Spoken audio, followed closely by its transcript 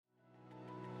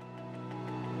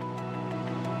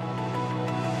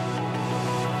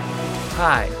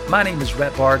Hi, my name is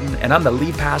Rhett Barden, and I'm the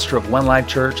lead pastor of One Life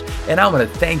Church, and I want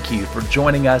to thank you for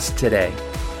joining us today.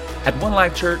 At One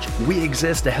Life Church, we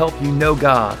exist to help you know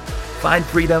God, find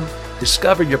freedom,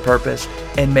 discover your purpose,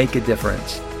 and make a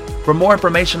difference. For more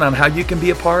information on how you can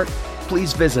be a part,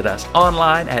 please visit us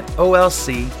online at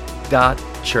olc.church.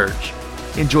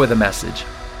 Enjoy the message.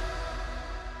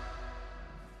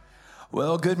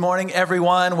 Well, good morning,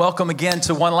 everyone. Welcome again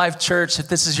to One Life Church. If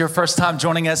this is your first time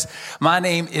joining us, my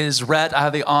name is Rhett. I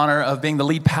have the honor of being the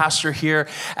lead pastor here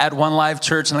at One Life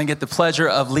Church, and I get the pleasure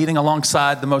of leading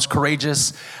alongside the most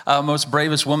courageous, most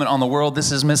bravest woman on the world.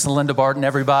 This is Miss Linda Barden,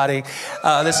 everybody.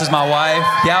 This is my wife,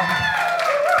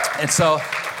 yeah. And so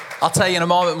I'll tell you in a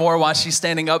moment more why she's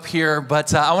standing up here,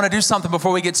 but I want to do something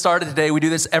before we get started today. We do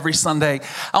this every Sunday.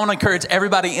 I want to encourage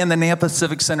everybody in the Nampa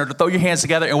Civic Center to throw your hands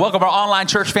together and welcome our online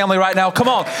church family right now. Come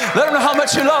on, let them know how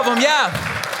much you love them, yeah.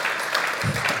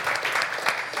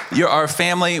 You're our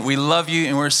family. We love you,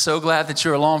 and we're so glad that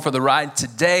you're along for the ride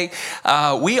today.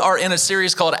 We are in a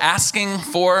series called Asking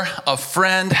for a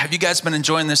Friend. Have you guys been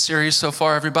enjoying this series so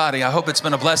far, everybody? I hope it's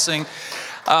been a blessing.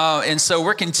 And so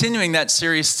we're continuing that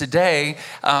series today,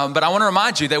 but I want to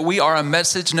remind you that we are a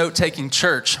message note-taking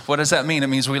church. What does that mean? It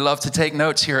means we love to take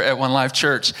notes here at One Life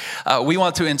Church. We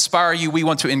want to inspire you. We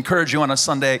want to encourage you on a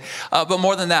Sunday. But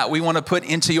more than that, we want to put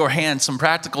into your hands some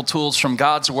practical tools from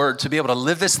God's Word to be able to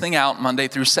live this thing out Monday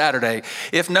through Saturday.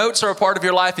 If notes are a part of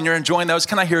your life and you're enjoying those,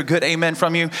 can I hear a good amen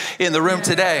from you in the room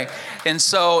today? And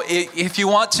so if you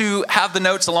want to have the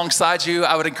notes alongside you,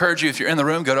 I would encourage you, if you're in the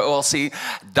room, go to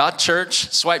olc.church.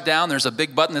 Swipe down, there's a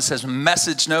big button that says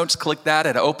message notes. Click that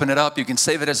and open it up. You can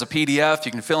save it as a PDF.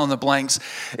 You can fill in the blanks.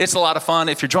 It's a lot of fun.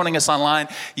 If you're joining us online,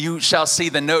 you shall see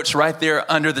the notes right there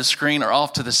under the screen or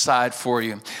off to the side for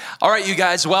you. All right, you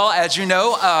guys. Well, as you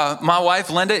know, my wife,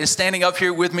 Linda, is standing up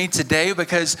here with me today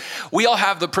because we all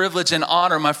have the privilege and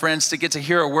honor, my friends, to get to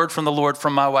hear a word from the Lord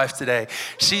from my wife today.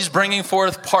 She's bringing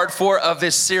forth part 4 of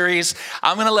this series.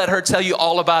 I'm going to let her tell you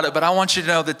all about it, but I want you to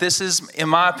know that this is, in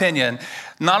my opinion,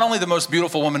 not only the most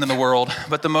beautiful woman in the world,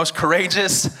 but the most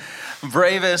courageous,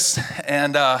 bravest,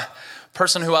 and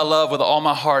person who I love with all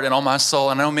my heart and all my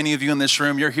soul. And I know many of you in this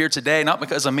room, you're here today, not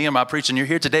because of me and my preaching, you're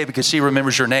here today because she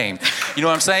remembers your name. You know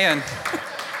what I'm saying?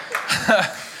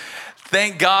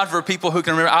 Thank God for people who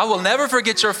can remember. I will never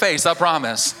forget your face, I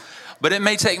promise. But it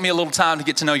may take me a little time to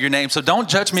get to know your name. So don't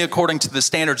judge me according to the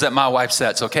standards that my wife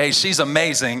sets, okay? She's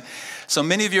amazing. So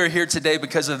many of you are here today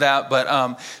because of that,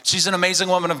 but she's an amazing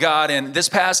woman of God. And this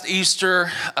past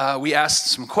Easter, we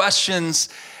asked some questions,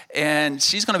 and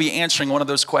she's going to be answering one of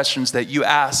those questions that you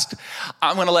asked.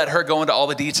 I'm going to let her go into all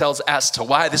the details as to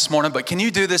why this morning, but can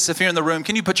you do this if you're in the room?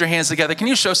 Can you put your hands together? Can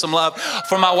you show some love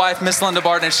for my wife, Miss Linda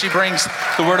Barden, as she brings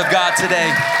the Word of God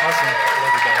today? Awesome.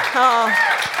 Oh,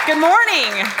 good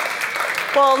morning.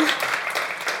 Well,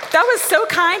 that was so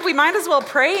kind. We might as well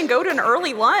pray and go to an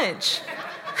early lunch.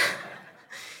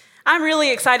 I'm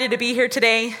really excited to be here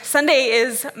today. Sunday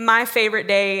is my favorite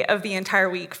day of the entire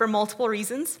week for multiple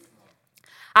reasons.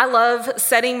 I love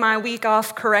setting my week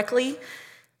off correctly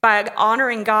by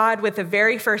honoring God with the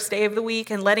very first day of the week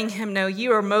and letting Him know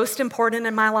you are most important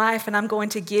in my life, and I'm going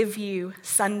to give you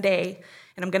Sunday,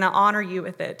 and I'm going to honor you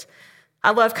with it. I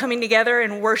love coming together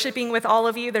and worshiping with all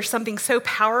of you. There's something so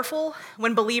powerful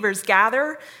when believers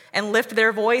gather and lift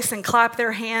their voice and clap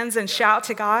their hands and shout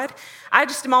to God. I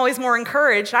just am always more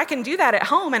encouraged. I can do that at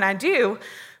home, and I do,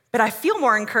 but I feel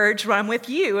more encouraged when I'm with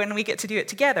you and we get to do it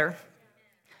together.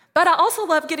 But I also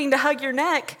love getting to hug your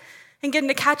neck and getting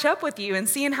to catch up with you and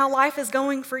seeing how life is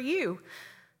going for you.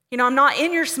 You know, I'm not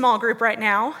in your small group right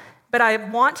now, but I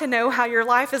want to know how your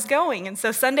life is going. And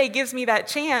so Sunday gives me that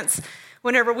chance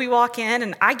whenever we walk in,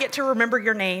 and I get to remember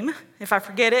your name. If I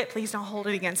forget it, please don't hold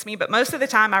it against me, but most of the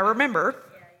time I remember.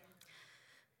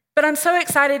 But I'm so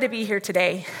excited to be here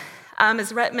today.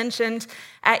 As Rhett mentioned,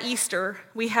 at Easter,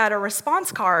 we had a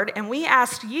response card, and we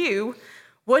asked you,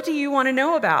 what do you want to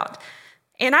know about?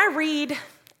 And I read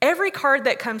every card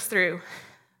that comes through,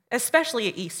 especially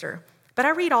at Easter, but I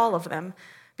read all of them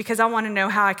because I want to know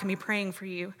how I can be praying for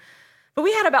you. But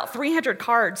we had about 300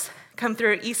 cards come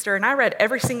through at Easter, and I read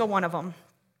every single one of them.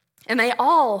 And they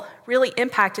all really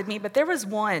impacted me, but there was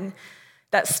one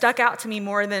that stuck out to me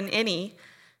more than any,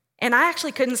 and I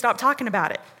actually couldn't stop talking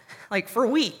about it, like for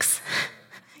weeks.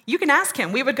 You can ask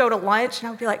him. We would go to lunch, and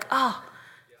I would be like, oh,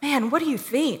 man, what do you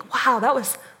think? Wow, that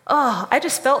was, I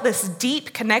just felt this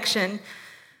deep connection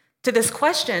to this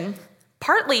question,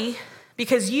 partly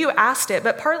because you asked it,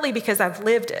 but partly because I've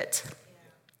lived it.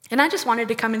 And I just wanted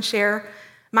to come and share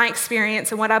my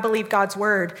experience and what I believe God's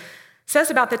Word says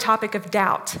about the topic of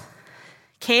doubt.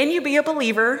 Can you be a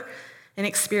believer and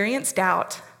experience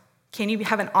doubt? Can you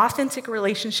have an authentic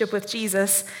relationship with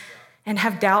Jesus and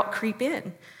have doubt creep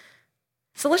in?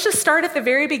 So let's just start at the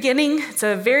very beginning. It's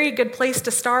a very good place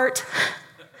to start.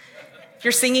 If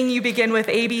you're singing, you begin with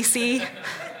ABC.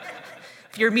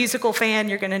 If you're a musical fan,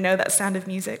 you're going to know that Sound of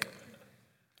Music.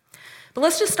 But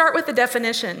let's just start with the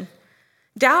definition.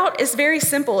 Doubt is very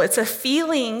simple. It's a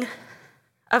feeling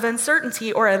of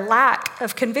uncertainty or a lack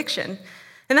of conviction.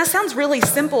 And that sounds really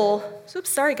simple. Oops,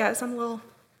 sorry guys, I'm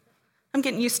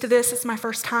getting used to this. It's my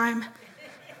first time.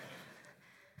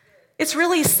 It's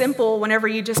really simple whenever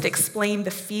you just explain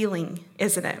the feeling,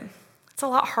 isn't it? It's a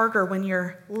lot harder when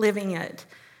you're living it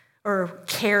or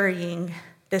carrying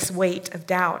this weight of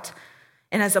doubt.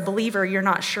 And as a believer, you're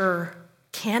not sure,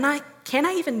 can I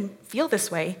even feel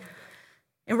this way?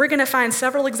 And we're going to find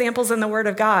several examples in the Word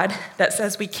of God that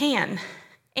says we can.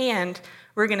 And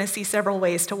we're going to see several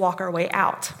ways to walk our way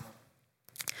out.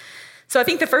 So I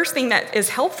think the first thing that is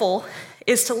helpful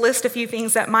is to list a few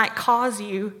things that might cause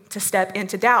you to step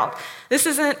into doubt. This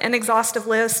isn't an exhaustive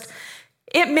list.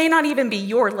 It may not even be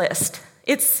your list.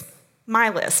 It's my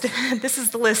list. This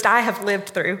is the list I have lived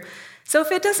through. So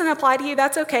if it doesn't apply to you,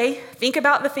 that's okay. Think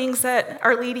about the things that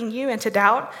are leading you into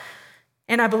doubt,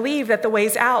 and I believe that the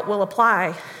ways out will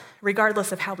apply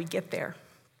regardless of how we get there.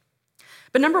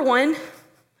 But number one,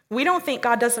 we don't think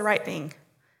God does the right thing.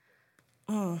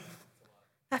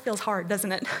 That feels hard,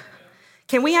 doesn't it?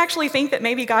 Can we actually think that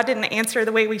maybe God didn't answer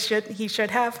the way he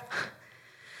should have?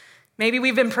 Maybe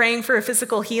we've been praying for a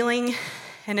physical healing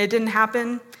and it didn't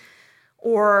happen,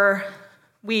 or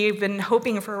we've been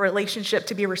hoping for a relationship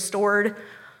to be restored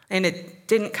and it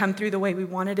didn't come through the way we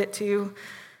wanted it to.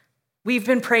 We've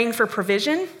been praying for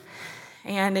provision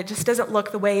and it just doesn't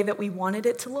look the way that we wanted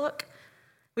it to look.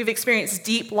 We've experienced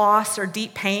deep loss or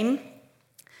deep pain.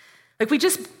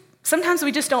 Sometimes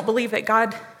we just don't believe that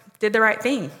God did the right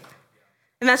thing.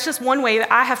 And that's just one way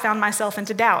that I have found myself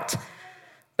into doubt.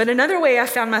 But another way I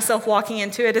found myself walking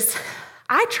into it is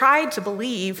I tried to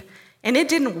believe and it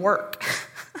didn't work.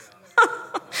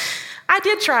 I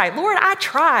did try. Lord, I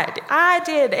tried. I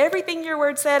did everything your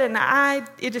word said and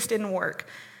it just didn't work.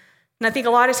 And I think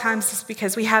a lot of times it's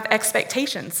because we have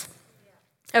expectations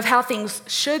of how things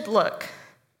should look.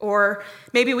 Or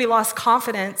maybe we lost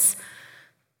confidence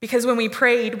because when we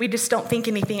prayed, we just don't think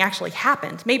anything actually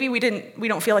happened. Maybe we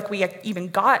don't feel like we even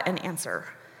got an answer.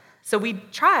 So we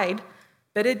tried,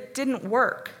 but it didn't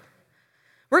work.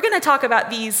 We're going to talk about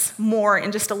these more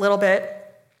in just a little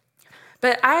bit.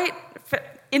 But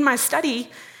in my study,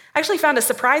 I actually found a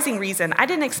surprising reason. I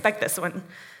didn't expect this one.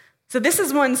 So this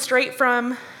is one straight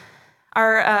from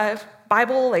our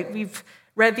Bible. We've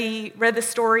read the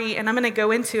story, and I'm going to go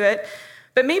into it.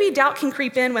 But maybe doubt can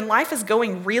creep in when life is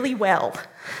going really well.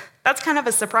 That's kind of a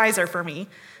surpriser for me.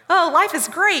 Oh, life is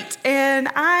great, and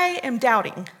I am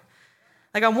doubting.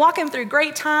 I'm walking through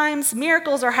great times,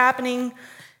 miracles are happening,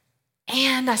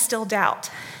 and I still doubt.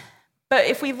 But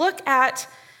if we look at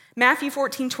Matthew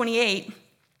 14:28,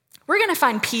 we're going to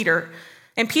find Peter.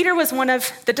 And Peter was one of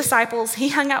the disciples. He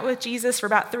hung out with Jesus for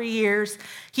about 3 years.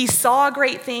 He saw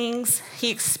great things.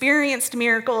 He experienced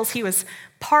miracles. He was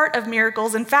part of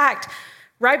miracles. In fact,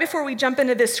 right before we jump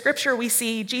into this scripture, we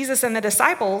see Jesus and the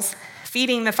disciples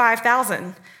feeding the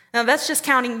 5,000. Now, that's just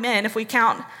counting men. If we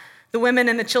count the women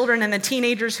and the children and the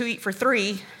teenagers who eat for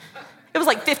 3, it was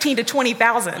like 15 to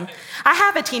 20,000. I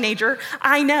have a teenager.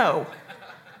 I know.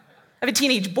 I have a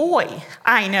teenage boy.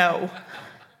 I know.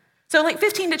 So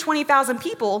 15 to 20,000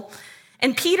 people,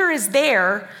 and Peter is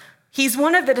there. He's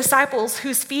one of the disciples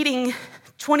who's feeding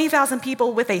 20,000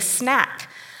 people with a snack.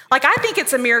 I think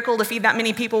it's a miracle to feed that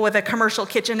many people with a commercial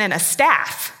kitchen and a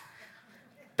staff.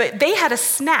 But they had a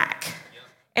snack,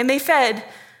 and they fed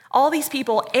all these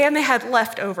people, and they had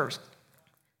leftovers.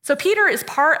 So Peter is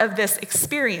part of this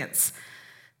experience.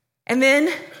 And then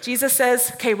Jesus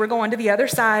says, okay, we're going to the other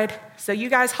side. So you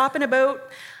guys hop in a boat.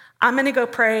 I'm going to go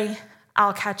pray.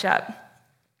 I'll catch up.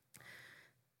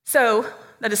 So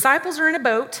the disciples are in a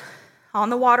boat on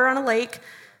the water on a lake.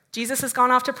 Jesus has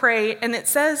gone off to pray. And it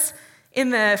says in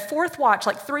the fourth watch,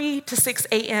 3 to 6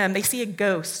 a.m., they see a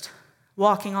ghost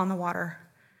walking on the water.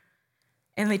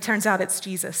 And it turns out it's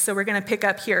Jesus. So we're going to pick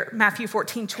up here, Matthew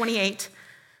 14:28.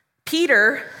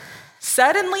 Peter,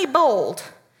 suddenly bold,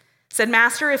 said,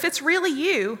 Master, if it's really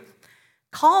you,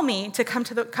 call me to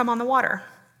come on the water.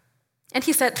 And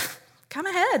he said, come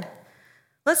ahead.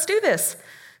 Let's do this.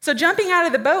 So jumping out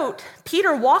of the boat,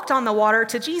 Peter walked on the water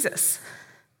to Jesus.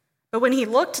 But when he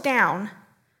looked down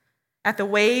at the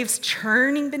waves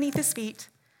churning beneath his feet,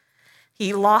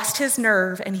 he lost his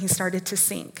nerve and he started to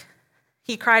sink.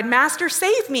 He cried, Master,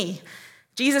 save me.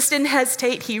 Jesus didn't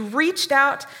hesitate. He reached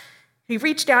down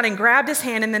and grabbed his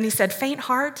hand, and then he said, faint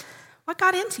heart, What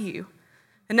got into you?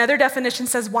 Another definition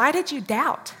says, why did you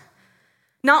doubt?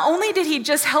 Not only did he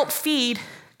just help feed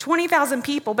 20,000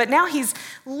 people, but now he's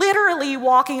literally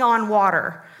walking on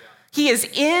water. He is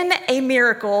in a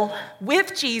miracle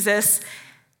with Jesus,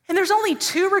 and there's only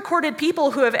 2 recorded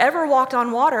people who have ever walked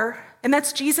on water, and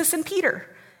that's Jesus and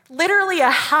Peter. Literally a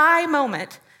high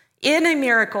moment in a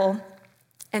miracle,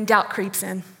 and doubt creeps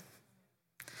in.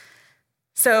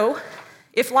 So,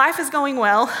 if life is going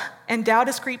well and doubt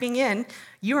is creeping in,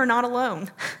 you are not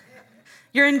alone.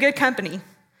 You're in good company.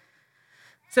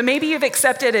 So maybe you've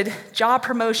accepted a job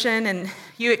promotion and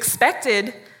you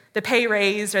expected the pay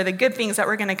raise or the good things that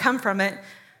were going to come from it,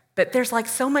 but there's like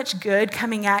so much good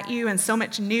coming at you and so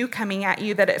much new coming at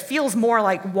you that it feels more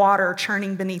like water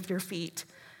churning beneath your feet.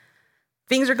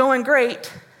 Things are going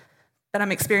great, but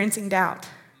I'm experiencing doubt.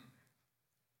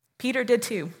 Peter did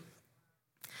too.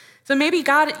 So maybe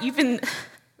God, you've been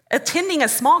attending a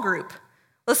small group.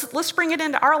 Let's bring it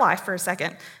into our life for a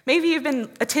second. Maybe you've been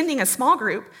attending a small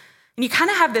group and you kind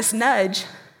of have this nudge,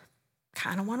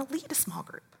 kind of want to lead a small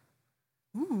group.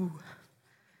 Ooh,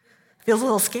 feels a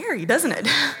little scary, doesn't it?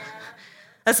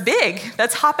 That's big.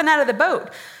 That's hopping out of the boat.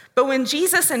 But when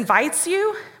Jesus invites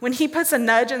you, when he puts a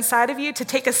nudge inside of you to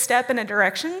take a step in a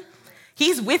direction,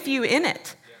 he's with you in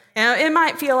it. You know, it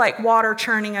might feel like water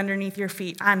churning underneath your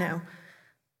feet, I know.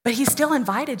 But he still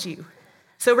invited you.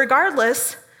 So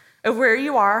regardless of where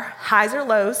you are, highs or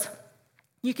lows,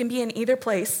 you can be in either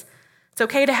place. It's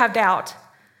okay to have doubt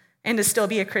and to still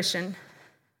be a Christian.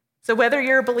 So whether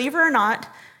you're a believer or not,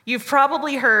 you've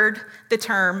probably heard the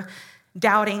term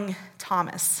doubting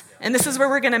Thomas. And this is where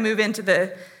we're going to move into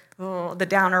the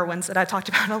downer ones that I talked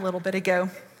about a little bit ago.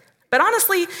 But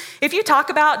honestly, if you talk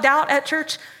about doubt at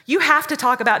church, you have to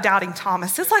talk about doubting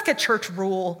Thomas. It's like a church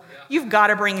rule. You've got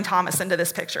to bring Thomas into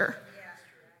this picture.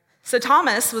 So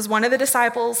Thomas was one of the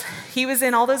disciples. He was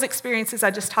in all those experiences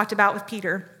I just talked about with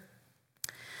Peter.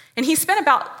 And he spent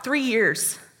about 3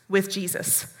 years with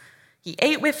Jesus. He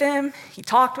ate with him. He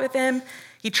talked with him.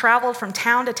 He traveled from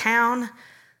town to town.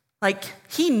 Like,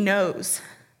 he knows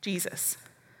Jesus.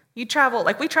 We travel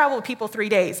with people 3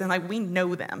 days, and we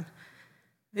know them.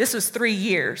 This was 3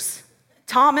 years.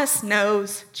 Thomas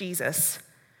knows Jesus.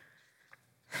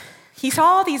 He saw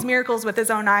all these miracles with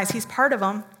his own eyes. He's part of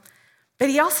them. But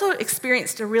he also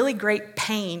experienced a really great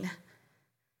pain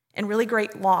and really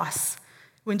great loss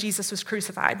when Jesus was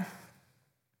crucified.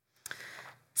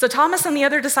 So Thomas and the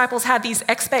other disciples had these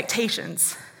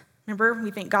expectations. Remember,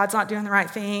 we think God's not doing the right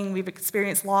thing. We've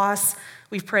experienced loss.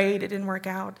 We've prayed. It didn't work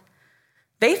out.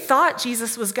 They thought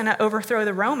Jesus was going to overthrow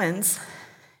the Romans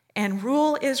and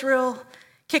rule Israel,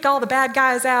 kick all the bad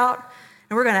guys out,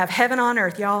 and we're going to have heaven on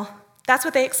earth, y'all. That's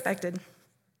what they expected.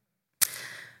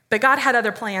 But God had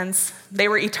other plans. They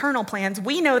were eternal plans.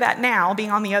 We know that now,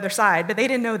 being on the other side, but they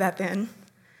didn't know that then.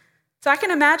 So I can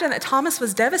imagine that Thomas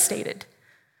was devastated.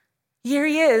 Here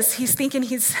he is. He's thinking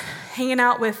he's hanging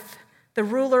out with the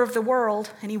ruler of the world,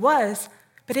 and he was,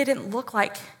 but it didn't look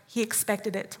like he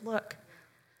expected it to look.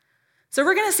 So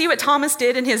we're going to see what Thomas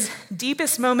did in his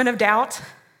deepest moment of doubt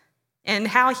and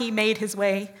how he made his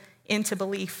way into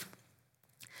belief.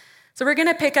 So we're going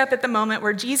to pick up at the moment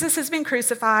where Jesus has been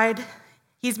crucified,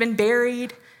 he's been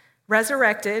buried,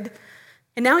 resurrected,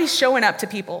 and now he's showing up to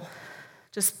people,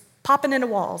 just popping into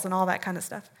walls and all that kind of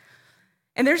stuff.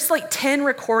 And there's 10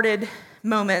 recorded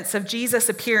moments of Jesus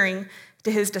appearing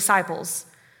to his disciples.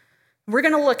 We're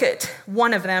going to look at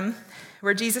one of them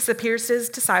where Jesus appears to his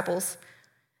disciples,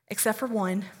 except for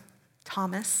one,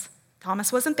 Thomas.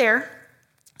 Thomas wasn't there.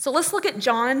 So let's look at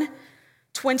John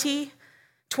 20,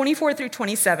 24 through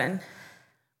 27.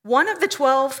 One of the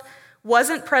 12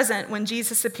 wasn't present when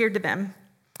Jesus appeared to them.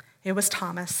 It was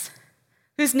Thomas,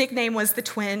 whose nickname was the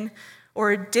twin,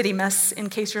 or Didymus, in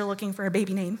case you're looking for a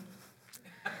baby name.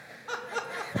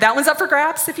 That one's up for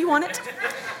grabs if you want it.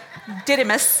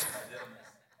 Didymus.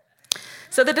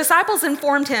 So the disciples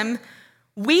informed him,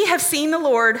 "We have seen the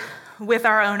Lord with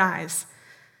our own eyes."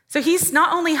 So he's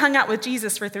not only hung out with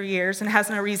Jesus for 3 years and has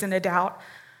no reason to doubt,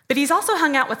 but he's also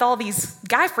hung out with all these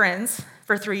guy friends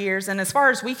for 3 years, and as far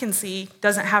as we can see,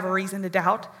 doesn't have a reason to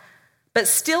doubt. But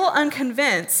still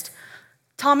unconvinced,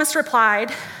 Thomas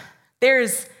replied, "There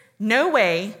is no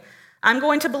way I'm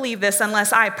going to believe this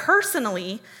unless I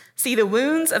personally see the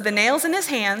wounds of the nails in his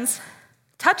hands,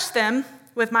 touch them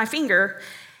with my finger,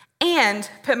 and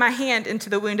put my hand into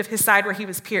the wound of his side where he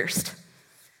was pierced."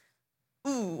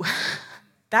 Ooh,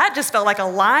 that just felt like a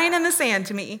line in the sand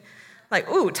to me.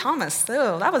 Ooh, Thomas,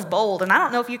 that was bold, and I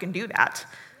don't know if you can do that.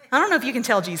 I don't know if you can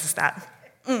tell Jesus that.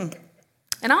 And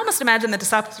I almost imagine the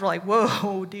disciples were like,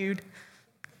 "Whoa, dude.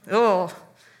 Oh,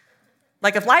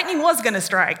 if lightning was going to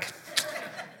strike,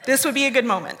 This would be a good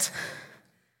moment.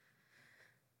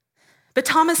 But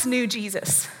Thomas knew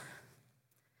Jesus.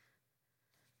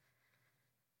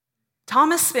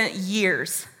 Thomas spent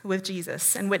years with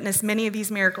Jesus and witnessed many of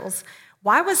these miracles.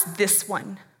 Why was this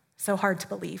one so hard to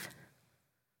believe?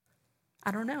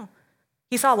 I don't know.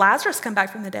 He saw Lazarus come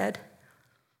back from the dead.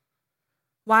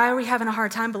 Why are we having a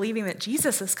hard time believing that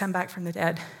Jesus has come back from the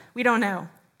dead? We don't know.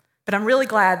 But I'm really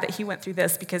glad that he went through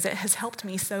this because it has helped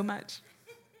me so much.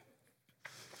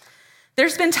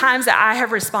 There's been times that I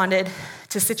have responded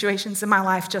to situations in my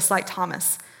life just like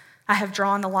Thomas. I have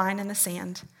drawn the line in the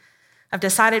sand. I've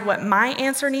decided what my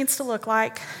answer needs to look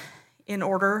like in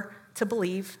order to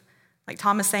believe. Like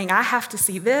Thomas saying, I have to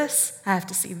see this, I have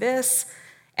to see this,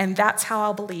 and that's how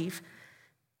I'll believe.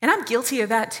 And I'm guilty of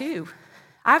that too.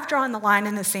 I've drawn the line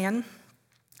in the sand,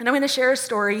 and I'm going to share a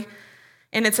story,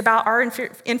 and it's about our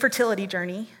infertility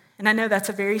journey. And I know that's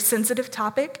a very sensitive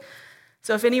topic.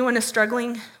 So if anyone is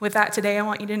struggling with that today, I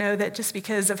want you to know that just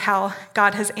because of how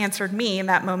God has answered me in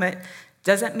that moment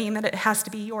doesn't mean that it has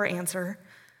to be your answer.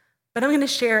 But I'm going to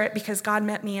share it because God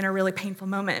met me in a really painful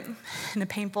moment, in a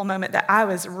painful moment that I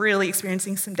was really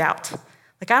experiencing some doubt.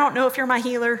 Like, I don't know if you're my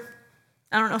healer.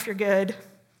 I don't know if you're good.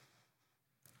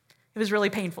 It was really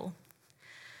painful.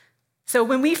 So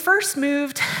when we first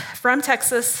moved from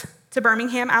Texas to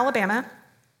Birmingham, Alabama,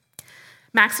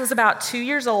 Max was about 2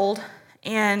 years old,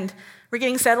 and we're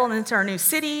getting settled into our new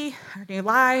city, our new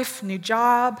life, new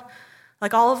job,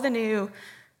 like all of the new.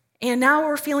 And now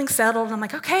we're feeling settled. I'm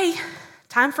like, okay,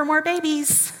 time for more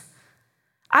babies.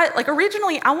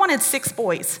 Originally, I wanted 6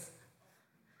 boys.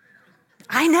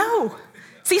 I know.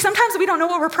 See, sometimes we don't know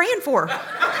what we're praying for.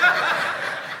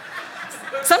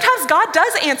 Sometimes God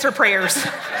does answer prayers.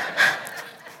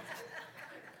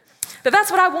 But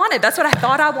that's what I wanted. That's what I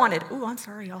thought I wanted. Ooh, I'm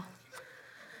sorry, y'all.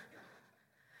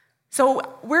 So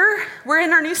we're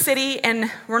in our new city,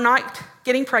 and we're not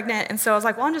getting pregnant. And so I was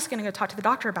like, well, I'm just going to go talk to the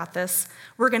doctor about this.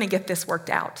 We're going to get this worked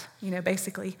out,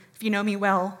 basically. If you know me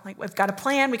well, like we've got a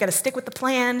plan. We got to stick with the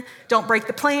plan. Don't break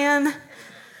the plan.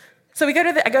 So I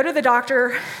go to the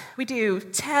doctor. We do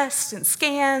tests and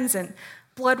scans and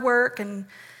blood work. And,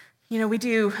 we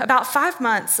do about 5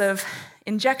 months of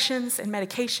injections and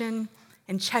medication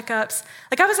and checkups.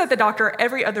 Like I was at the doctor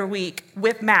every other week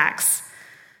with Max.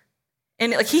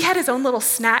 And he had his own little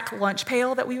snack lunch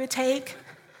pail that we would take.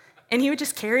 And he would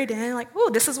just carry it in like, oh,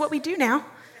 this is what we do now.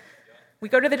 We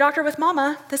go to the doctor with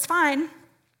Mama, that's fine.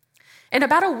 And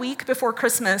about a week before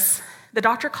Christmas, the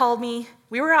doctor called me.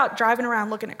 We were out driving around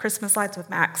looking at Christmas lights with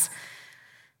Max.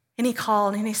 And he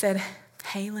called and he said,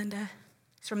 hey, Linda.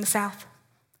 He's from the South.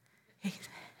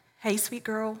 Hey, sweet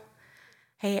girl.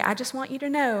 Hey, I just want you to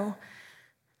know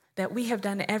that we have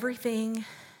done everything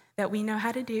that we know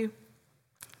how to do.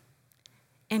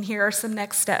 And here are some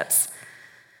next steps.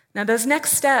 Now, those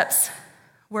next steps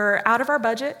were out of our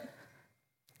budget,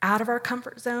 out of our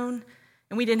comfort zone,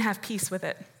 and we didn't have peace with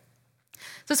it.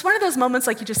 So it's one of those moments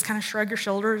like you just kind of shrug your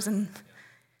shoulders and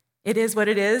it is what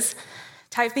it is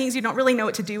type things. You don't really know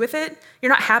what to do with it.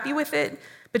 You're not happy with it,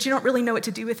 but you don't really know what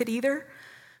to do with it either.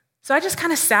 So I just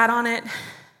kind of sat on it,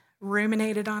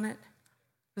 ruminated on it.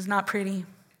 It was not pretty.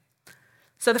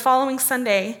 So the following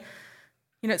Sunday,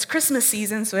 it's Christmas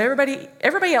season, so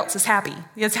everybody else is happy.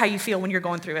 That's how you feel when you're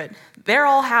going through it. They're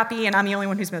all happy, and I'm the only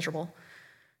one who's miserable.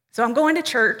 So I'm going to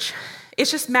church. It's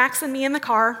just Max and me in the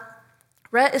car.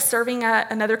 Rhett is serving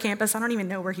at another campus. I don't even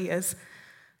know where he is.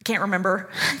 I can't remember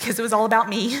because it was all about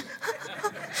me.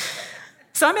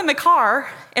 So I'm in the car,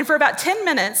 and for about 10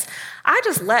 minutes, I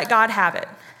just let God have it.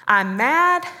 I'm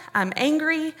mad. I'm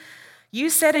angry. You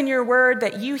said in your word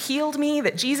that you healed me,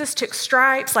 that Jesus took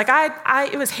stripes.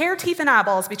 It was hair, teeth, and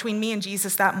eyeballs between me and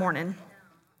Jesus that morning.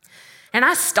 And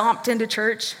I stomped into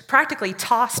church, practically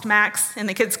tossed Max in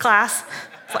the kids' class.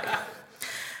 It's like,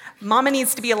 Mama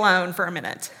needs to be alone for a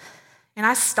minute. And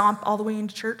I stomped all the way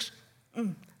into church.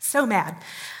 So mad.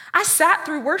 I sat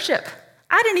through worship.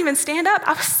 I didn't even stand up.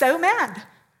 I was so mad.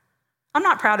 I'm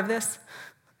not proud of this.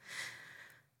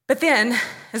 But then,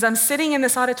 as I'm sitting in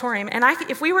this auditorium, and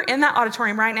if we were in that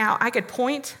auditorium right now, I could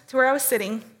point to where I was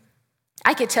sitting.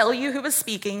 I could tell you who was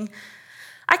speaking.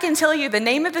 I can tell you the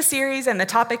name of the series and the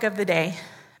topic of the day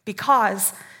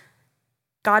because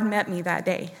God met me that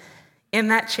day in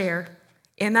that chair,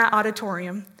 in that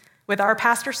auditorium, with our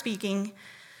pastor speaking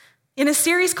in a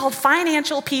series called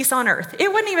Financial Peace on Earth. It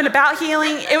wasn't even about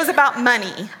healing. It was about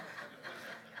money.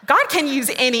 God can use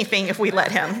anything if we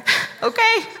let him,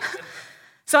 okay?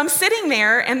 So I'm sitting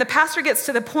there, and the pastor gets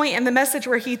to the point in the message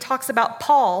where he talks about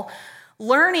Paul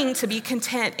learning to be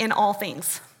content in all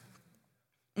things.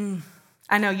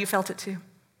 I know you felt it too.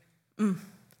 And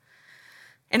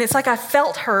it's like I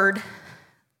felt heard,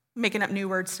 making up new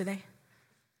words today.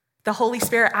 The Holy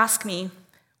Spirit asked me,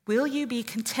 will you be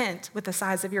content with the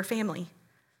size of your family?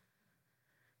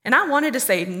 And I wanted to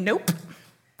say, nope.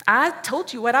 I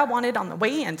told you what I wanted on the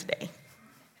way in today.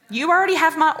 You already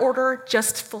have my order,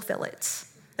 just fulfill it.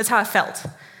 That's how I felt.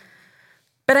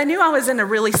 But I knew I was in a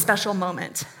really special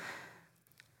moment.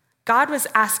 God was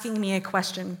asking me a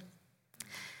question.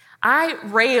 I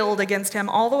railed against him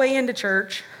all the way into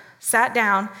church, sat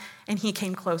down, and he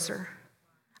came closer.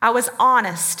 I was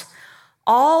honest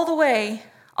all the way,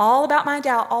 all about my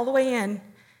doubt, all the way in,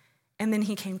 and then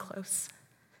he came close.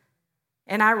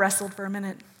 And I wrestled for a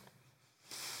minute.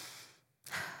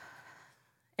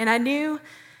 And I knew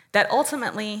that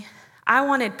ultimately I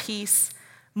wanted peace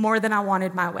more than I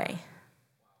wanted my way,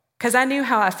 because I knew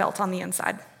how I felt on the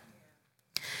inside.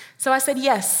 So I said,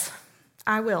 yes,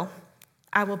 I will.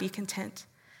 I will be content.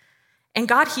 And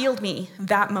God healed me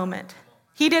that moment.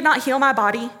 He did not heal my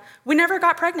body. We never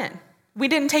got pregnant. We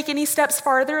didn't take any steps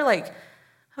farther. I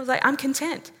was like, I'm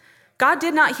content. God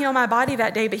did not heal my body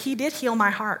that day, but he did heal my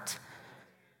heart.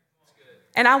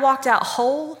 And I walked out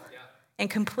whole and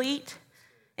complete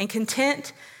and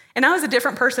content. And I was a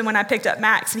different person when I picked up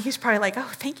Max. And he's probably like, oh,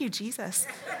 thank you, Jesus.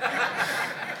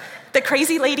 The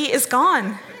crazy lady is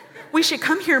gone. We should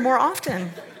come here more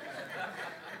often.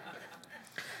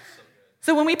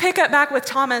 So when we pick up back with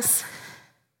Thomas,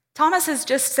 Thomas has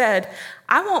just said,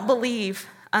 I won't believe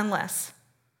unless.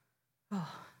 Oh,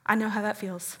 I know how that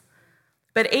feels.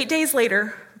 But 8 days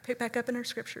later, pick back up in our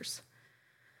scriptures.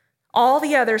 All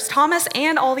the others, Thomas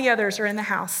and all the others are in the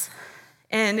house.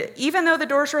 And even though the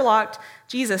doors were locked,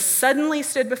 Jesus suddenly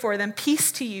stood before them.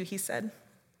 Peace to you, he said.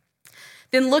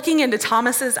 Then looking into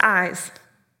Thomas's eyes,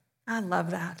 I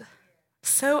love that.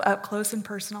 So up close and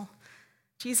personal.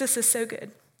 Jesus is so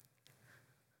good.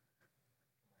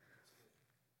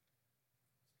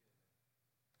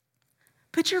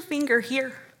 Put your finger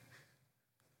here.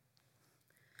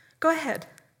 Go ahead.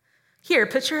 Here,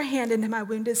 put your hand into my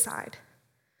wounded side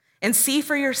and see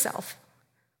for yourself.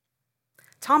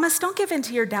 Thomas, don't give in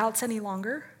to your doubts any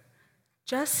longer.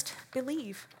 Just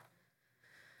believe.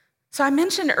 So I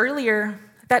mentioned earlier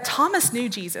that Thomas knew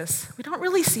Jesus. We don't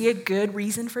really see a good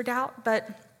reason for doubt, but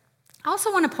I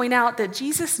also want to point out that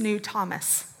Jesus knew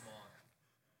Thomas.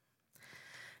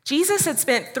 Jesus had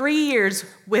spent 3 years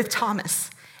with Thomas.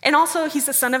 And also, he's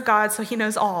the Son of God, so he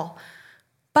knows all.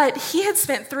 But he had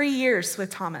spent 3 years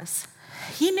with Thomas.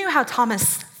 He knew how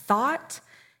Thomas thought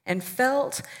and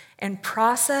felt and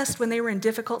processed when they were in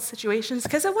difficult situations,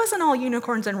 because it wasn't all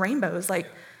unicorns and rainbows.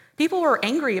 People were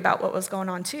angry about what was going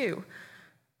on too.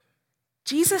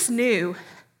 Jesus knew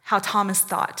how Thomas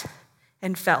thought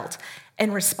and felt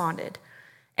and responded.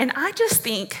 And I just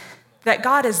think that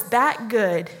God is that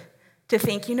good to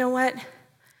think, you know what?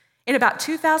 In about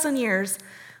 2,000 years,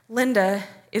 Linda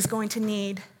is going to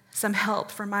need some help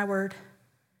from my word.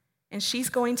 And she's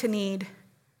going to need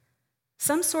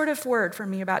some sort of word from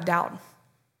me about doubt.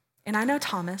 And I know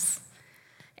Thomas,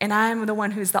 and I'm the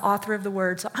one who's the author of the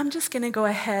word, so I'm just going to go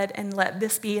ahead and let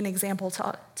this be an example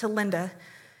to Linda,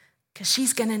 because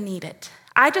she's going to need it.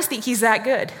 I just think he's that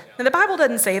good. And the Bible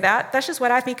doesn't say that. That's just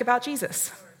what I think about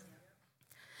Jesus.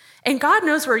 And God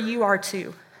knows where you are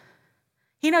too.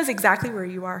 He knows exactly where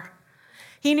you are.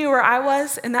 He knew where I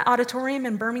was in that auditorium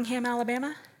in Birmingham,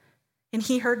 Alabama, and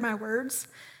he heard my words.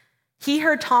 He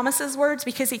heard Thomas's words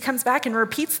because he comes back and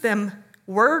repeats them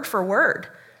word for word.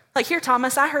 Here,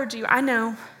 Thomas, I heard you. I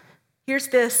know. Here's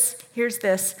this. Here's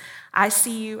this. I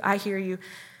see you. I hear you.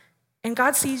 And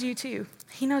God sees you too.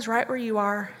 He knows right where you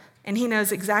are, and he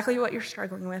knows exactly what you're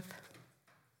struggling with.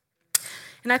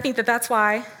 And I think that that's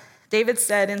why David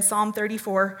said in Psalm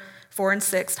 34, 4 and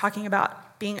 6, talking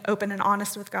about being open and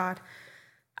honest with God,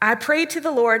 I prayed to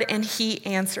the Lord, and he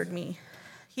answered me.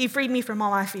 He freed me from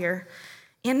all my fear.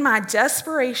 In my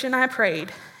desperation, I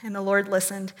prayed, and the Lord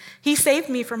listened. He saved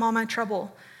me from all my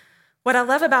trouble. What I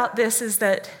love about this is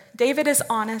that David is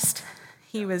honest.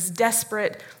 He was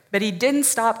desperate, but he didn't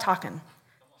stop talking.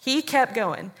 He kept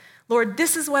going. Lord,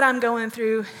 this is what I'm going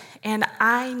through, and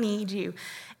I need you.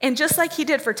 And just like he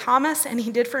did for Thomas, and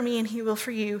he did for me, and he will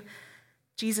for you,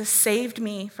 Jesus saved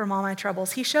me from all my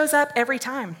troubles. He shows up every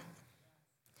time.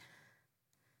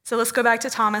 So let's go back to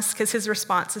Thomas, because his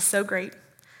response is so great.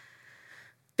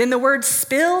 Then the words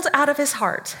spilled out of his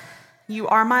heart. You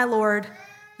are my Lord.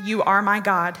 You are my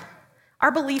God.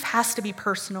 Our belief has to be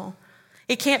personal.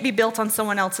 It can't be built on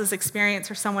someone else's experience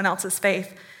or someone else's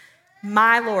faith.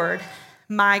 My Lord,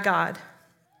 my God.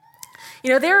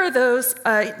 There are those,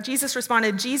 Jesus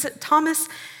responded, Thomas,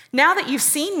 now that you've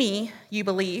seen me, you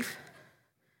believe.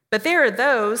 But there are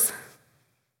those,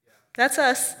 that's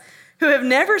us, who have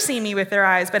never seen me with their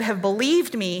eyes, but have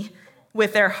believed me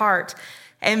with their heart,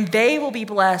 and they will be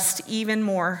blessed even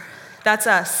more. That's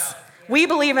us. We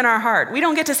believe in our heart. We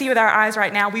don't get to see with our eyes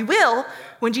right now. We will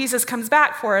when Jesus comes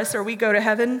back for us, or we go to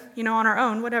heaven, on our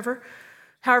own, whatever,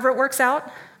 however it works out.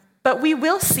 But we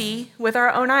will see with our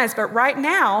own eyes. But right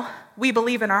now, we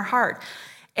believe in our heart,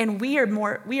 and we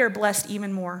are blessed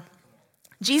even more.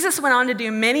 Jesus went on to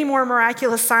do many more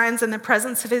miraculous signs in the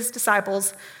presence of his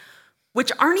disciples,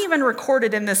 which aren't even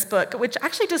recorded in this book, which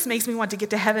actually just makes me want to get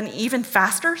to heaven even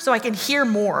faster so I can hear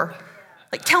more.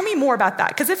 Like, tell me more about that,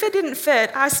 because if it didn't fit,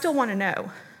 I still want to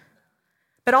know.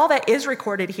 But all that is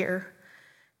recorded here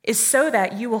is so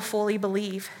that you will fully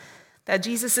believe that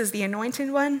Jesus is the anointed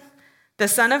one, the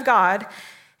Son of God,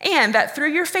 and that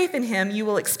through your faith in him, you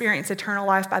will experience eternal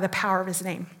life by the power of his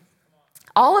name.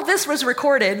 All of this was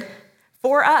recorded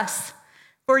for us,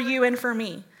 for you and for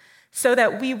me, so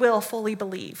that we will fully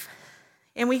believe.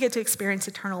 And we get to experience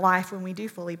eternal life when we do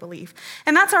fully believe.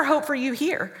 And that's our hope for you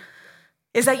here,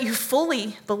 is that you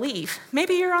fully believe.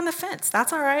 Maybe you're on the fence.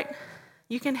 That's all right.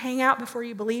 You can hang out before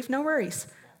you believe. No worries.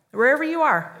 Wherever you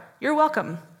are, you're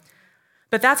welcome.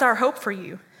 But that's our hope for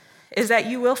you, is that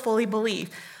you will fully believe.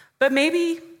 But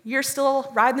maybe you're still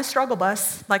riding the struggle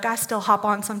bus, like I still hop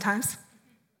on sometimes.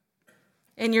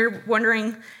 And you're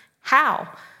wondering, how?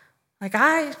 Like,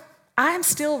 I am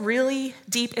still really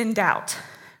deep in doubt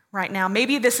right now.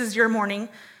 Maybe this is your morning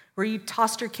where you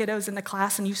tossed your kiddos into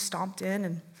class and you stomped in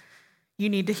and you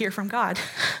need to hear from God.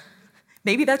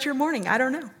 Maybe that's your morning. I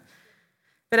don't know.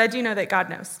 But I do know that God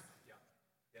knows.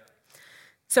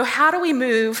 So how do we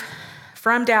move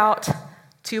from doubt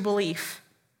to belief?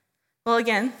 Well,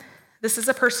 again, this is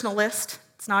a personal list.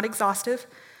 It's not exhaustive.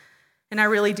 And I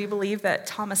really do believe that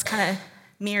Thomas kind of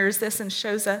mirrors this and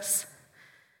shows us.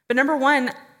 But number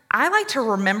one, I like to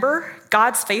remember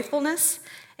God's faithfulness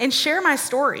and share my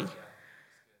story.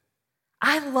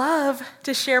 I love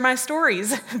to share my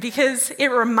stories because it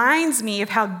reminds me of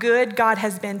how good God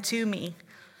has been to me.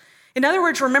 In other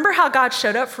words, remember how God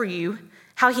showed up for you,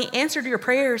 how he answered your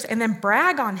prayers, and then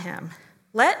brag on him.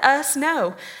 Let us know.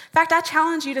 In fact, I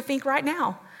challenge you to think right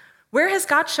now, where has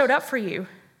God showed up for you?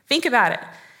 Think about it.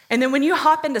 And then when you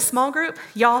hop into small group,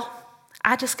 y'all,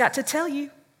 I just got to tell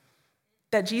you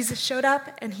that Jesus showed up,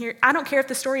 and here, I don't care if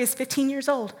the story is 15 years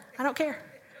old. I don't care.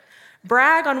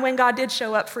 Brag on when God did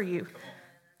show up for you.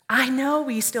 I know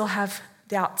we still have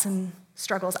doubts and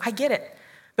struggles. I get it.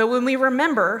 But when we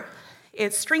remember,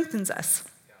 it strengthens us.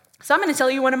 So I'm going to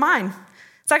tell you one of mine.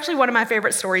 It's actually one of my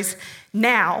favorite stories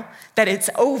now that it's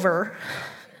over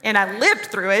and I lived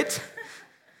through it.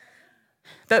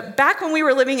 But back when we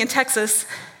were living in Texas,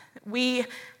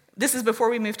 this is before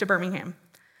we moved to Birmingham.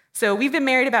 So we've been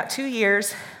married about 2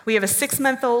 years. We have a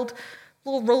 6-month-old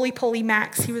little roly-poly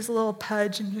Max. He was a little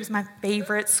pudge, and he was my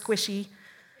favorite, squishy.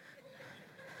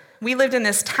 We lived in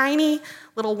this tiny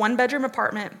little 1-bedroom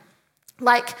apartment.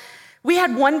 Like, we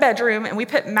had 1 bedroom, and we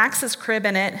put Max's crib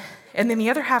in it, and then the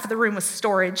other half of the room was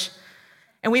storage.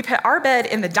 And we put our bed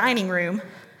in the dining room,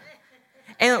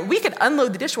 and we could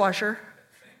unload the dishwasher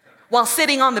while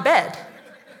sitting on the bed.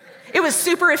 It was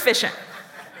super efficient.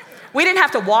 We didn't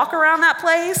have to walk around that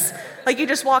place. Like, you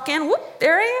just walk in, whoop,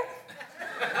 there I am.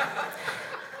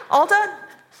 All done.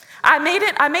 I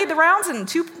made the rounds in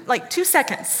 2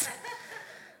 seconds.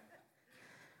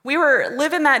 We were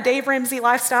living that Dave Ramsey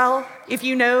lifestyle. If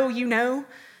you know, you know.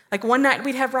 Like, one night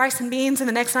we'd have rice and beans, and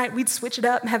the next night we'd switch it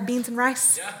up and have beans and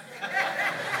rice. Yeah.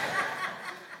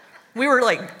 We were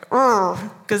like,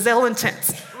 gazelle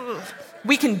intense.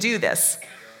 We can do this.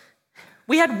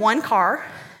 We had 1 car,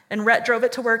 and Rhett drove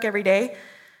it to work every day.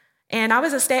 And I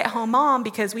was a stay-at-home mom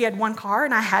because we had 1 car,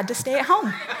 and I had to stay at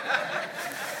home.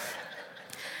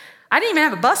 I didn't even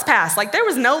have a bus pass. Like, there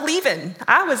was no leaving.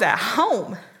 I was at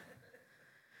home.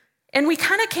 And we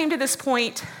kind of came to this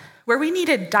point where we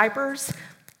needed diapers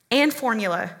and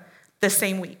formula the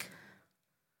same week.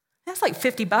 That's like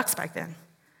 $50 back then,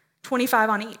 $25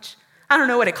 on each. I don't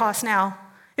know what it costs now.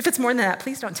 If it's more than that,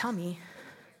 please don't tell me.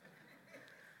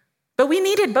 But we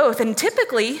needed both. And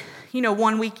typically,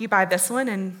 1 week you buy this one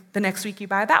and the next week you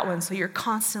buy that one. So you're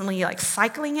constantly like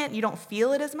cycling it. You don't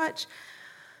feel it as much.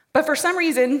 But for some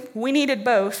reason, we needed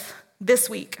both this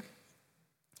week.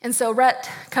 And so Rhett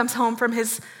comes home from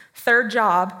his 3rd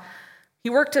job. He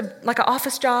worked an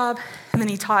office job, and then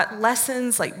he taught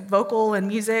lessons like vocal and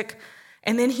music,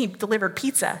 and then he delivered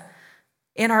pizza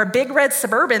in our big red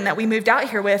Suburban that we moved out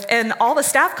here with, and all the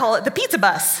staff call it the pizza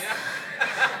bus. Yeah.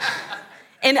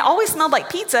 And it always smelled like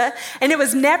pizza, and it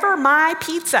was never my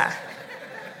pizza.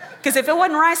 Because if it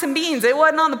wasn't rice and beans, it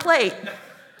wasn't on the plate.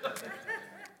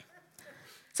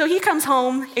 So he comes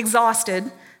home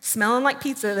exhausted smelling like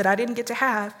pizza that I didn't get to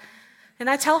have. And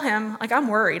I tell him, like, I'm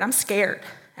worried. I'm scared,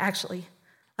 actually.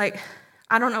 Like,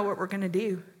 I don't know what we're going to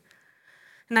do.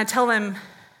 And I tell him,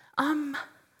 I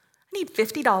need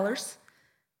 $50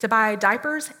 to buy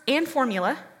diapers and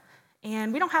formula,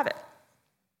 and we don't have it.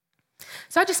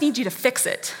 So I just need you to fix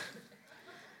it.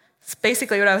 It's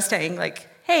basically what I was saying, like,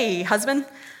 hey, husband,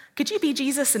 could you be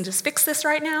Jesus and just fix this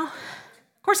right now?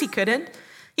 Of course he couldn't.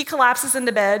 He collapses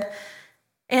into bed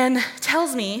and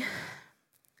tells me,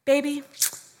 baby,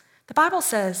 the Bible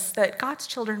says that God's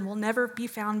children will never be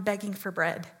found begging for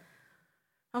bread.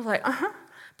 I was like,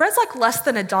 bread's like less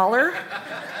than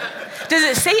 $1. Does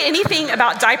it say anything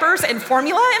about diapers and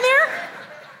formula in there?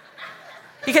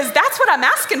 Because that's what I'm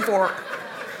asking for.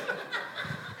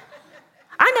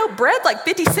 I know bread like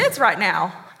 50 cents right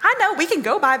now. I know we can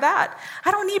go buy that.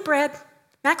 I don't need bread.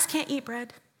 Max can't eat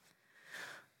bread.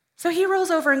 So he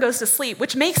rolls over and goes to sleep,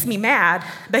 which makes me mad,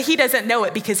 but he doesn't know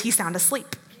it because he's sound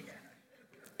asleep.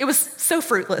 It was so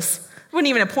fruitless. There wasn't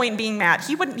even a point in being mad.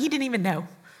 He didn't even know.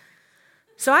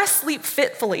 So I sleep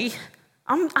fitfully.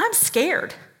 I'm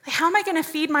scared. Like, how am I going to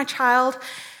feed my child?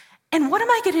 And what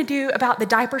am I going to do about the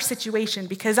diaper situation?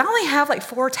 Because I only have like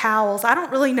 4 towels. I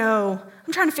don't really know.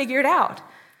 I'm trying to figure it out.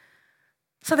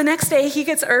 So the next day he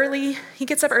gets up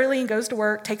early and goes to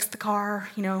work, takes the car.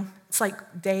 It's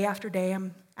like day after day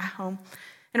I'm at home.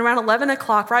 And around 11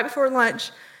 o'clock, right before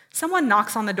lunch, someone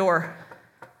knocks on the door.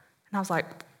 And I was like,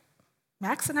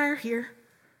 Max and I are here.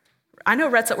 I know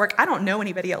Rhett's at work. I don't know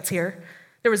anybody else here.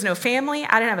 There was no family.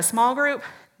 I didn't have a small group,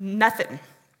 nothing.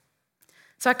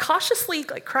 So I cautiously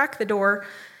crack the door,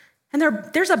 and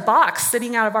there's a box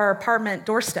sitting out of our apartment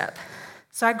doorstep.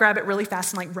 So I grab it really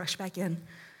fast and rush back in.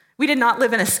 We did not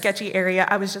live in a sketchy area.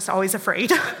 I was just always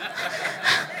afraid.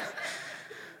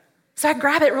 So I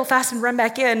grab it real fast and run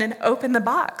back in and open the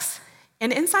box.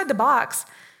 And inside the box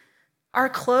are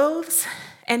clothes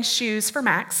and shoes for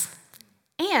Max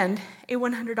and a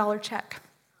 $100 check.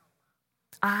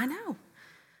 I know.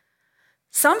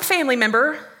 Some family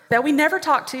member that we never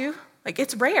talk to,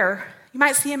 it's rare. You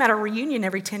might see him at a reunion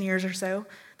every 10 years or so.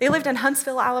 They lived in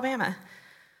Huntsville, Alabama.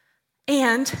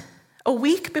 And a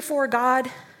week before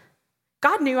God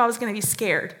knew I was going to be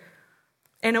scared.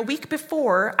 And a week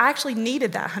before I actually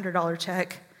needed that $100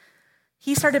 check,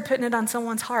 he started putting it on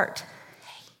someone's heart.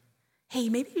 Hey,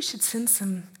 maybe you should send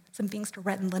some things to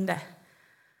Rhett and Linda.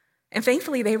 And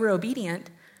thankfully, they were obedient.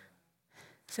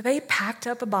 So they packed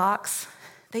up a box.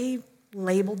 They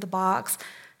labeled the box,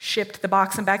 shipped the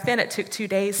box. And back then, it took 2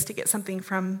 days to get something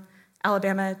from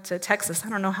Alabama to Texas. I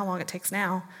don't know how long it takes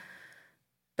now.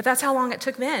 But that's how long it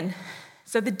took then.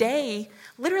 So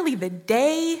literally the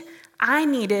day I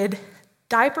needed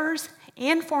diapers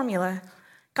and formula,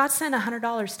 God sent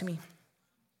 $100 to me.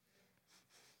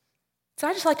 So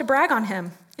I just like to brag on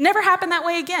him. It never happened that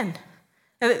way again.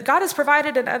 God has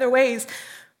provided in other ways,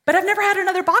 but I've never had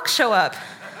another box show up.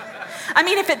 I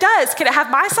mean, if it does, could it have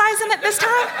my size in it this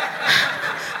time?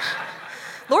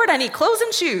 Lord, I need clothes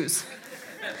and shoes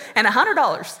and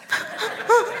 $100.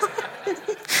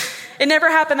 It never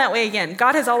happened that way again.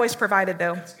 God has always provided,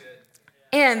 though.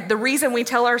 And the reason we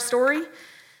tell our story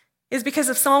is because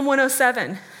of Psalm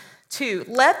 107:2.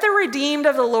 Let the redeemed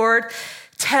of the Lord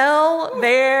tell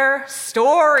their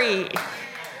story.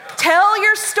 Tell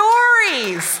your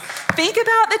stories. Think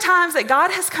about the times that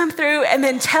God has come through and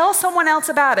then tell someone else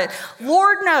about it.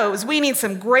 Lord knows we need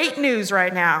some great news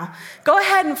right now. Go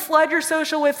ahead and flood your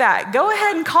social with that. Go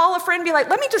ahead and call a friend and be like,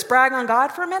 let me just brag on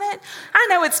God for a minute. I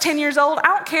know it's 10 years old. I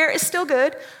don't care. It's still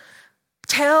good.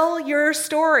 Tell your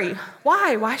story.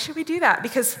 Why? Why should we do that?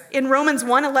 Because in Romans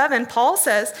 1:11, Paul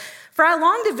says, for I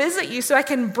long to visit you so I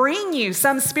can bring you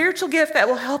some spiritual gift that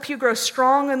will help you grow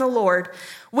strong in the Lord.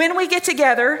 When we get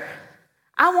together,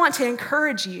 I want to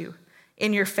encourage you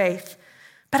in your faith,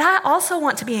 but I also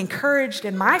want to be encouraged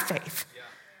in my faith.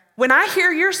 When I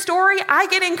hear your story, I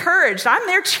get encouraged. I'm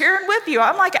there cheering with you.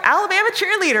 I'm like an Alabama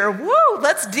cheerleader. Woo,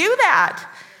 let's do that.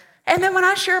 And then when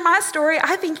I share my story,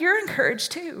 I think you're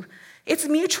encouraged too. It's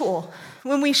mutual.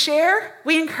 When we share,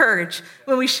 we encourage.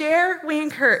 When we share, we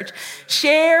encourage.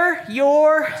 Share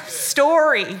your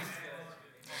story.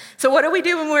 So what do we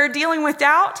do when we're dealing with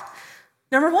doubt?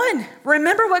 Number 1,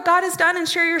 remember what God has done and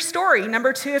share your story.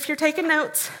 Number 2, if you're taking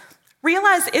notes,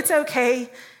 realize it's okay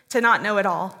to not know it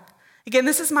all. Again,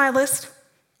 this is my list.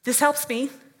 This helps me.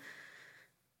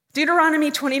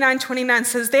 Deuteronomy 29:29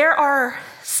 says, there are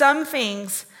some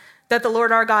things that the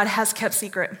Lord our God has kept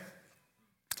secret,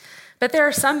 but there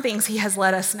are some things he has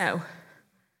let us know.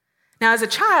 Now, as a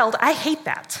child, I hate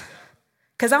that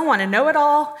because I want to know it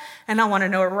all and I want to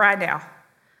know it right now.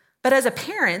 But as a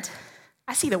parent,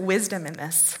 I see the wisdom in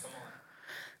this.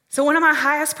 So one of my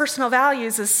highest personal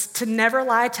values is to never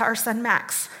lie to our son,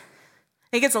 Max.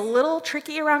 It gets a little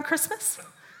tricky around Christmas.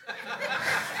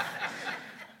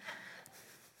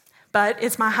 But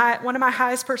it's one of my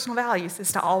highest personal values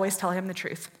is to always tell him the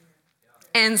truth.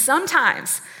 And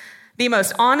sometimes the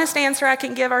most honest answer I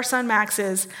can give our son, Max,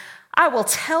 is, I will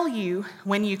tell you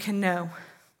when you can know.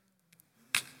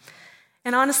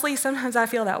 And honestly, sometimes I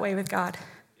feel that way with God.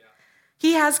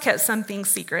 He has kept some things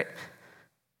secret,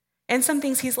 and some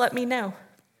things he's let me know.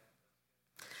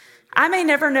 I may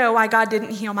never know why God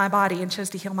didn't heal my body and chose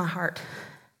to heal my heart.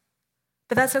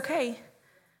 But that's okay,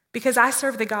 because I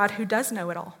serve the God who does know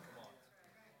it all.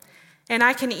 And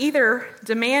I can either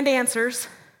demand answers,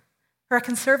 or I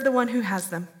can serve the one who has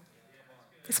them.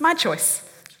 It's my choice.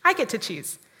 I get to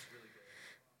choose.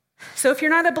 So if you're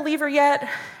not a believer yet,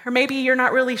 or maybe you're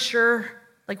not really sure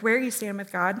where you stand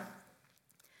with God,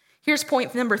 here's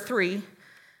point number 3,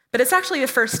 but it's actually the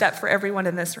first step for everyone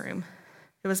in this room.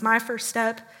 It was my first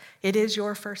step. It is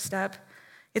your first step.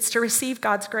 It's to receive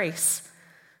God's grace.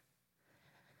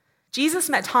 Jesus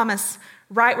met Thomas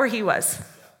right where he was.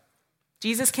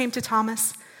 Jesus came to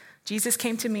Thomas. Jesus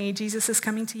came to me. Jesus is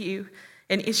coming to you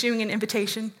and issuing an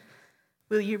invitation.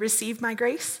 Will you receive my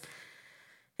grace?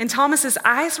 And Thomas's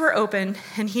eyes were open,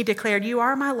 and he declared, you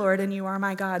are my Lord and you are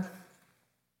my God.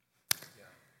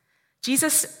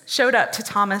 Jesus showed up to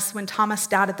Thomas when Thomas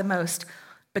doubted the most,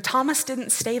 but Thomas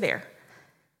didn't stay there.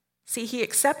 See, he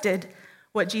accepted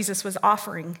what Jesus was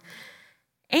offering.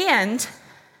 And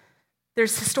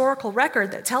there's historical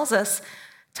record that tells us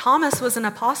Thomas was an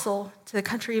apostle to the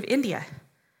country of India.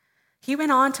 He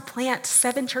went on to plant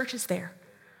 7 churches there.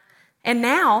 And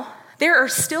now there are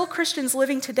still Christians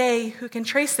living today who can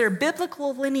trace their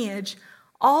biblical lineage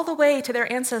all the way to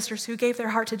their ancestors who gave their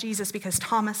heart to Jesus because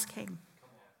Thomas came.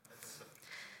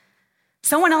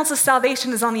 Someone else's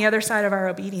salvation is on the other side of our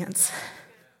obedience.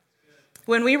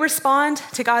 When we respond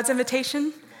to God's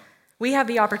invitation, we have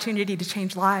the opportunity to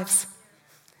change lives.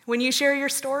 When you share your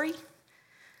story,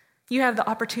 you have the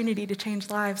opportunity to change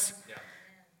lives.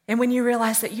 And when you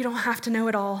realize that you don't have to know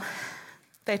it all,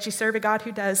 that you serve a God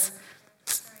who does,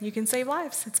 you can save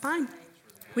lives. It's fine.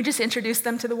 We just introduce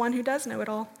them to the one who does know it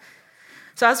all.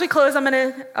 So as we close,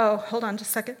 hold on just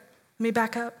a second. Let me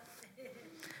back up.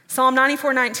 Psalm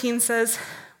 94:19 says,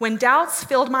 when doubts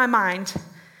filled my mind,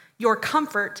 your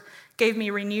comfort gave me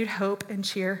renewed hope and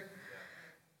cheer.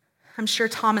 I'm sure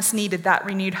Thomas needed that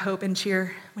renewed hope and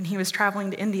cheer when he was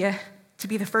traveling to India to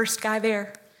be the first guy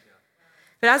there.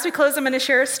 But as we close, I'm going to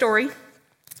share a story.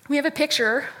 We have a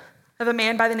picture of a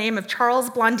man by the name of Charles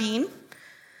Blondin.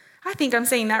 I think I'm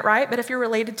saying that right, but if you're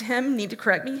related to him, need to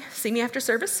correct me. See me after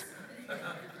service.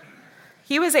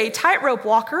 He was a tightrope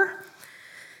walker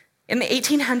in the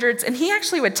 1800s, and he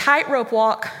actually would tightrope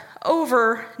walk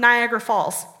over Niagara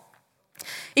Falls.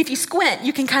 If you squint,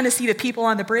 you can kind of see the people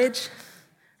on the bridge.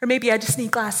 Or maybe I just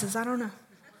need glasses, I don't know.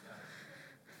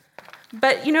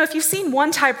 But if you've seen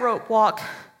one tightrope walk,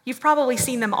 you've probably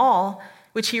seen them all,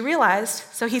 which he realized,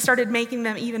 so he started making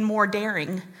them even more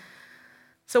daring.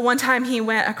 So one time he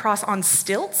went across on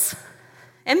stilts,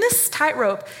 and this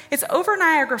tightrope, it's over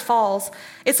Niagara Falls.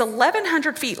 It's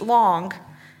 1,100 feet long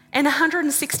and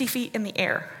 160 feet in the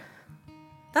air.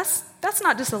 That's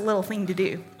not just a little thing to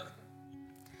do.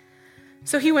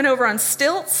 So he went over on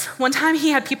stilts. One time he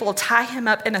had people tie him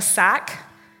up in a sack,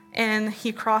 and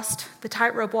he crossed the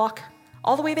tightrope walk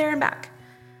all the way there and back.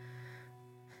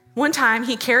 One time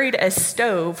he carried a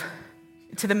stove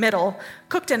to the middle,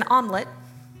 cooked an omelet,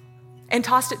 and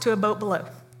tossed it to a boat below.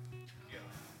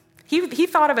 He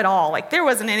thought of it all. There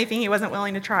wasn't anything he wasn't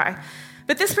willing to try.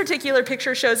 But this particular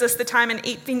picture shows us the time in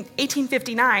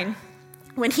 1859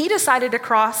 when he decided to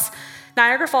cross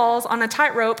Niagara Falls on a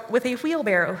tightrope with a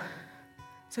wheelbarrow.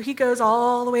 So he goes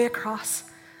all the way across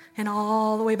and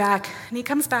all the way back. And he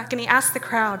comes back and he asks the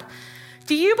crowd,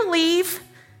 do you believe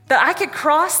that I could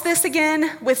cross this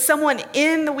again with someone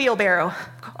in the wheelbarrow?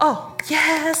 Oh,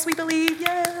 yes, we believe,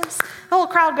 yes. The whole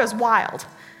crowd goes wild.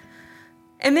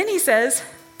 And then he says,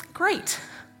 great,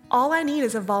 all I need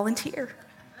is a volunteer.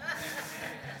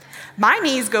 My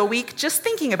knees go weak just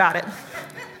thinking about it.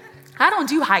 I don't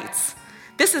do heights.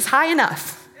 This is high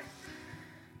enough.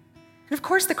 And of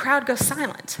course, the crowd goes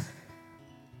silent.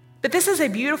 But this is a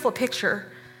beautiful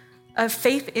picture of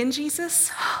faith in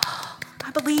Jesus.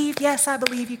 I believe, yes, I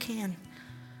believe you can.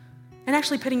 And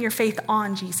actually putting your faith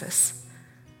on Jesus.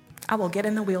 I will get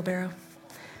in the wheelbarrow.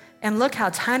 And look how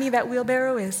tiny that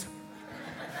wheelbarrow is.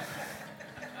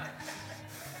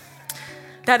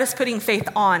 That is putting faith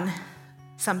on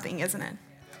something, isn't it?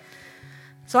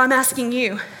 So I'm asking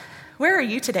you, where are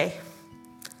you today?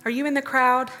 Are you in the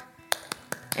crowd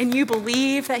and you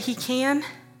believe that he can?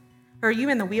 Or are you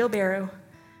in the wheelbarrow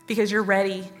because you're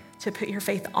ready to put your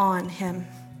faith on him?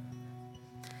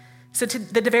 So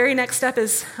the very next step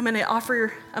is I'm going to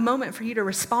offer a moment for you to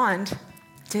respond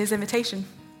to his invitation.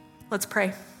 Let's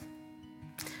pray.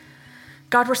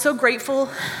 God, we're so grateful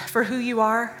for who you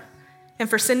are and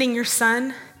for sending your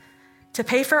son to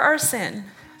pay for our sin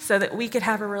so that we could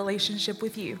have a relationship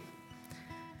with you.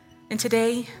 And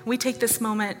today, we take this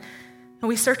moment and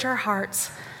we search our hearts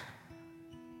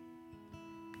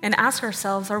and ask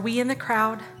ourselves, are we in the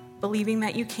crowd believing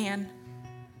that you can?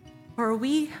 Or are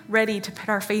we ready to put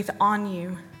our faith on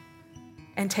you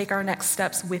and take our next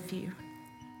steps with you?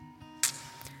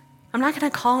 I'm not going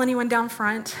to call anyone down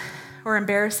front or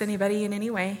embarrass anybody in any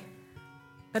way,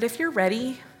 but if you're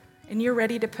ready and you're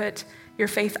ready to put your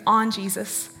faith on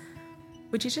Jesus,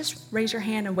 would you just raise your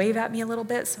hand and wave at me a little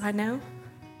bit so I know?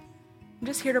 I'm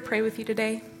just here to pray with you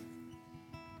today.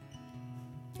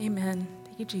 Amen.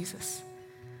 Thank you, Jesus.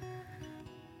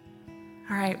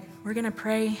 All right, we're going to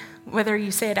pray, whether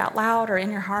you say it out loud or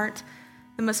in your heart.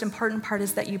 The most important part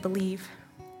is that you believe.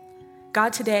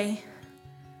 God, today,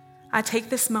 I take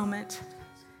this moment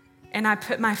and I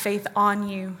put my faith on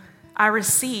you. I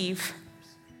receive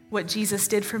what Jesus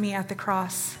did for me at the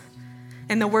cross.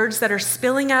 And the words that are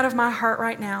spilling out of my heart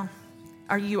right now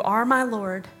are, you are my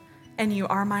Lord and you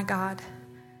are my God.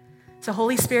 So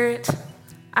Holy Spirit,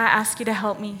 I ask you to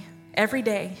help me every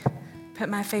day put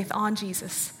my faith on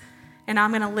Jesus. And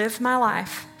I'm going to live my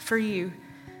life for you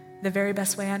the very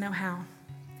best way I know how.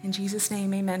 In Jesus'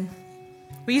 name, amen.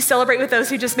 Will you celebrate with those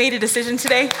who just made a decision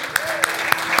today?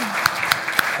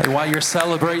 Hey, while you're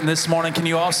celebrating this morning, can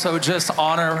you also just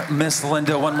honor Miss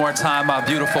Linda one more time, my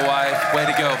beautiful wife? Way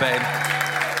to go, babe.